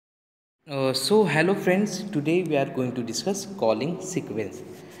Hello friends, today we are going to discuss calling sequence.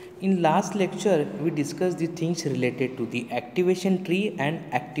 In last lecture, we discussed the things related to the activation tree and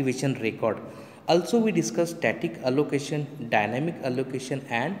activation record. Also, we discussed static allocation, dynamic allocation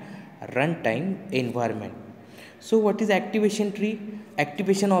and runtime environment. So, what is activation tree?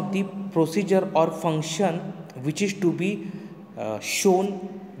 Activation of the procedure or function which is to be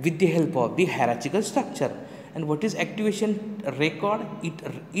shown with the help of the hierarchical structure. And what is activation record?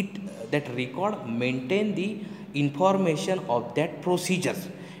 It that record maintain the information of that procedures,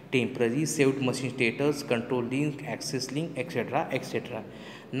 temporary saved machine status, control link, access link, etc., etc.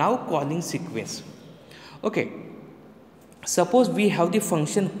 Now calling sequence. Okay, suppose we have the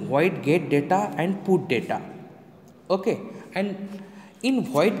function void get data and put data. Okay, and in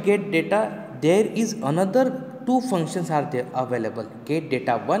void get data there is another two functions are there available, get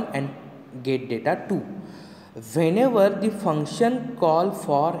data 1 and get data 2. Whenever the function call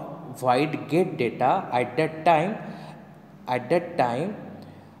for void get data, at that time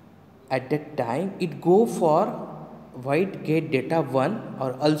it go for void get data 1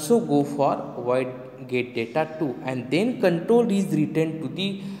 or also go for void get data 2, and then control is written to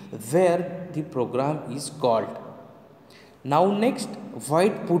the where the program is called. Now next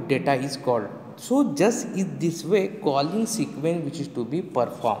void put data is called. So just is this way calling sequence which is to be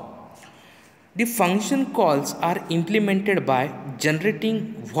performed. The function calls are implemented by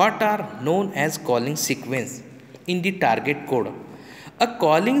generating what are known as calling sequence in the target code. A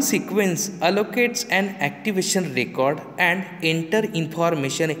calling sequence allocates an activation record and enter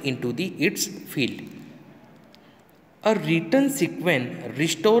information into the its field. A return sequence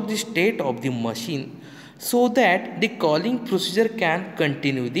restores the state of the machine so that the calling procedure can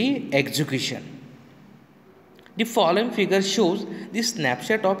continue the execution. The following figure shows the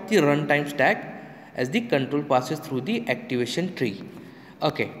snapshot of the runtime stack as the control passes through the activation tree.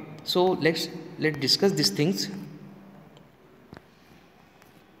 Okay, so let's discuss these things.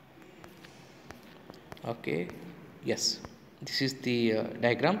 Okay, yes, this is the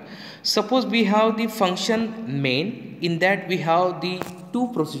diagram. Suppose we have the function main, in that we have the two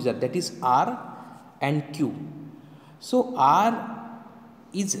procedure, that is R and Q. So R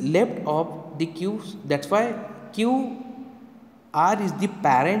is left of the Q, that's why Q R is the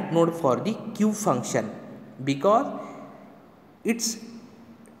parent node for the Q function, because its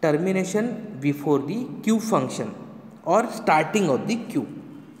termination before the Q function or starting of the Q.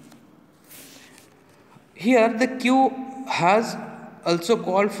 Here the Q has also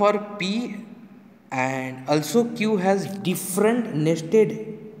called for P, and also Q has different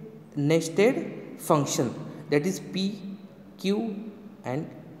nested function, that is P, Q and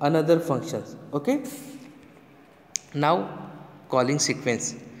another functions. Okay. Now calling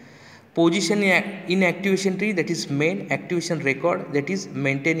sequence. Position in activation tree, that is main, activation record, that is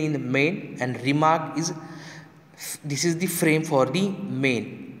maintained in main, and remark is this is the frame for the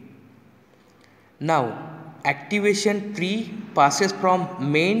main. Now activation tree passes from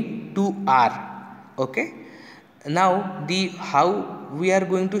main to R. Okay. Now the how we are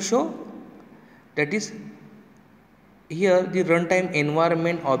going to show, that is here the runtime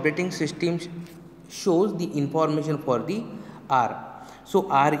environment operating system shows the information for the R. So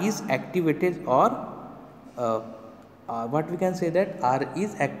R is activated or what we can say, that R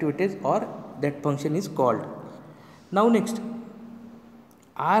is activated or that function is called. Now next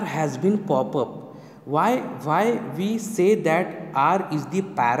R has been pop up. Why we say that R is the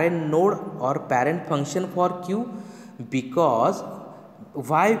parent node or parent function for Q? Because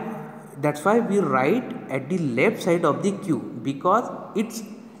why, that's why we write at the left side of the Q, because its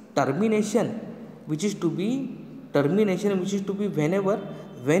termination which is to be whenever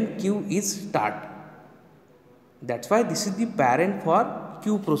when Q is start. That's why this is the parent for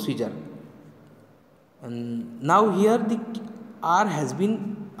Q procedure. And now here the R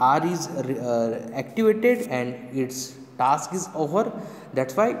is activated and its task is over.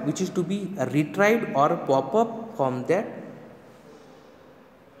 That's why which is to be retried or pop up from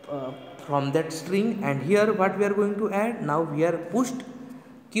that string. And here what we are going to add, now we are pushed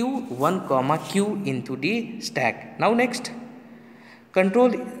Q1 comma Q into the stack. Now next control,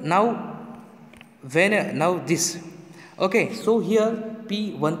 now now this. Okay, so here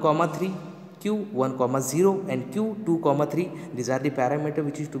P1 comma 3, Q1 comma 0 and Q2 comma 3, these are the parameter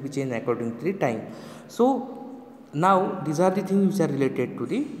which is to be changed according to the time. So now these are the things which are related to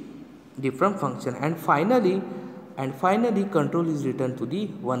the different function, and finally control is returned to the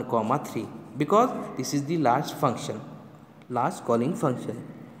 1 comma 3, because this is the last calling function.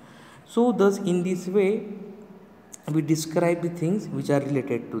 So thus in this way we describe the things which are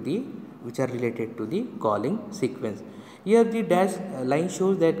related to the calling sequence. Here the dash line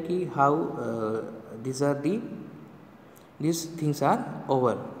shows that ki how these are the these things are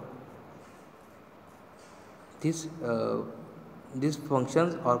over. This these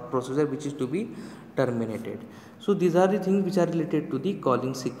functions or procedure which is to be terminated. So these are the things which are related to the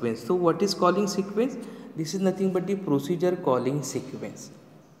calling sequence. So what is calling sequence? This is nothing but the procedure calling sequence.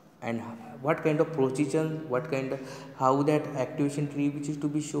 And what kind of procedure, what kind of, how that activation tree which is to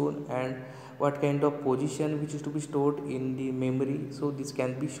be shown, and what kind of position which is to be stored in the memory. So this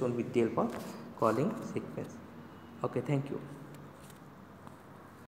can be shown with the help of calling sequence. Okay, thank you.